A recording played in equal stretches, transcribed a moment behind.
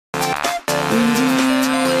Yo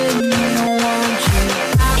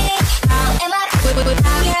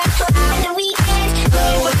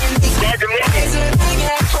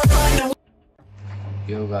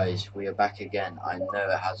guys, we are back again. I know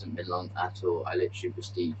it hasn't been long at all. I literally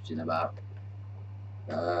prestiged in about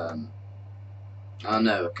I don't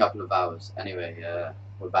know, a couple of hours. Anyway,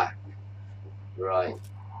 we're back. Right,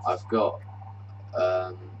 I've got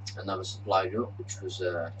another supply drop, which was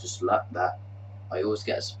just luck that I always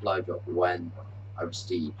get a supply drop when I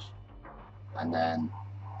prestige. And then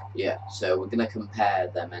yeah, so we're gonna compare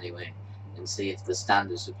them anyway and see if the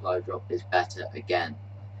standard supply drop is better again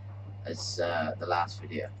as the last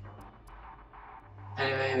video.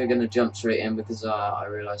 Anyway, we're going to jump straight in because I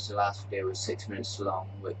realised the last video was 6 minutes long,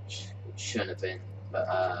 which it shouldn't have been,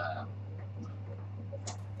 but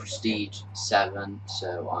Prestige 7,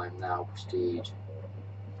 so I'm now Prestige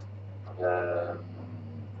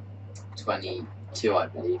 22, I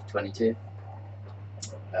believe, 22?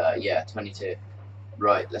 Yeah, 22.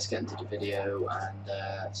 Right, let's get into the video,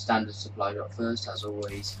 and standard supply drop first, as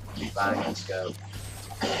always. Bang, let's go.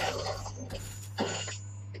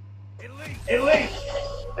 Elite.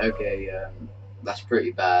 Okay, that's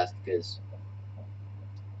pretty bad because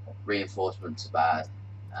reinforcements are bad,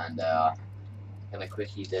 and I'm gonna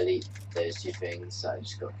quickly delete those two things that I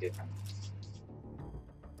just got given.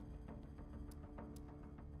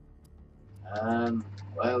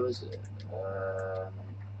 Where was it?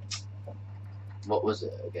 What was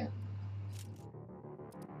it again?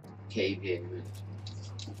 KVA management.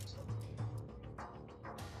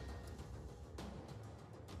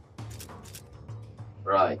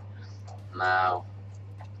 Right, now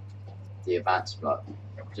the advanced block.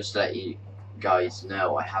 Just to let you guys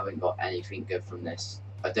know, I haven't got anything good from this.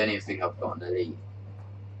 I don't even think I've got an elite.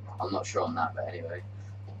 I'm not sure on that, but anyway.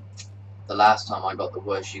 The last time I got the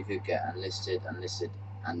worst you could get, enlisted,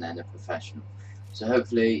 and then a professional. So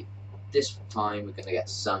hopefully this time we're gonna get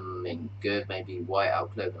something good, maybe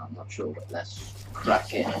whiteout clothing, I'm not sure, but let's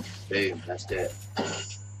crack it. Boom, let's do it.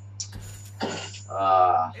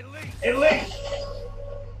 Elite.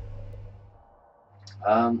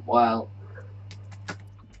 Well,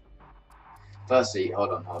 firstly, hold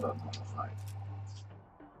on. Right.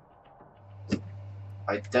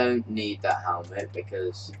 I don't need that helmet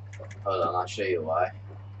because, hold on, I'll show you why.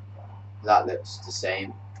 That looks the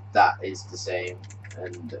same, that is the same,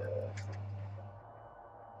 and,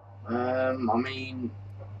 I mean,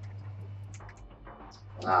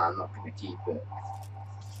 nah, I'm not gonna keep it.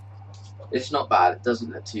 It's not bad, it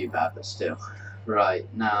doesn't look too bad, but still. Right,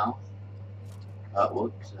 now,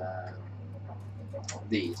 whoops,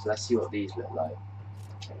 these, let's see what these look like.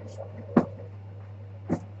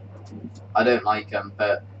 I don't like them,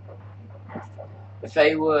 but if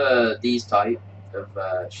they were these type of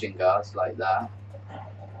shin guards like that,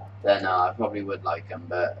 then I probably would like them,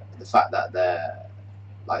 but the fact that they're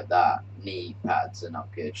like that, knee pads are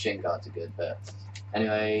not good, shin guards are good, but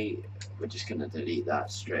anyway, we're just gonna delete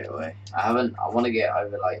that straight away. I want to get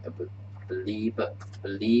over like a believer,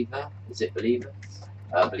 is it believer?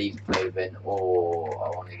 Believer clothing, or I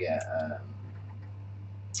want to get,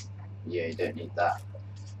 yeah, you don't need that.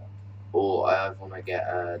 Or I want to get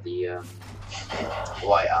the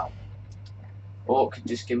whiteout. Or it could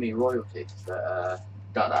just give me royalty, but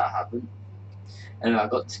doubt that happened. Anyway, I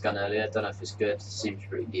got this gun earlier, don't know if it's good, seems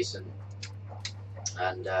pretty decent.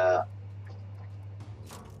 And that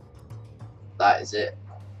is it.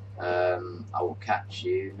 I will catch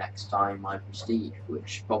you next time I prestige,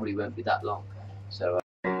 which probably won't be that long. So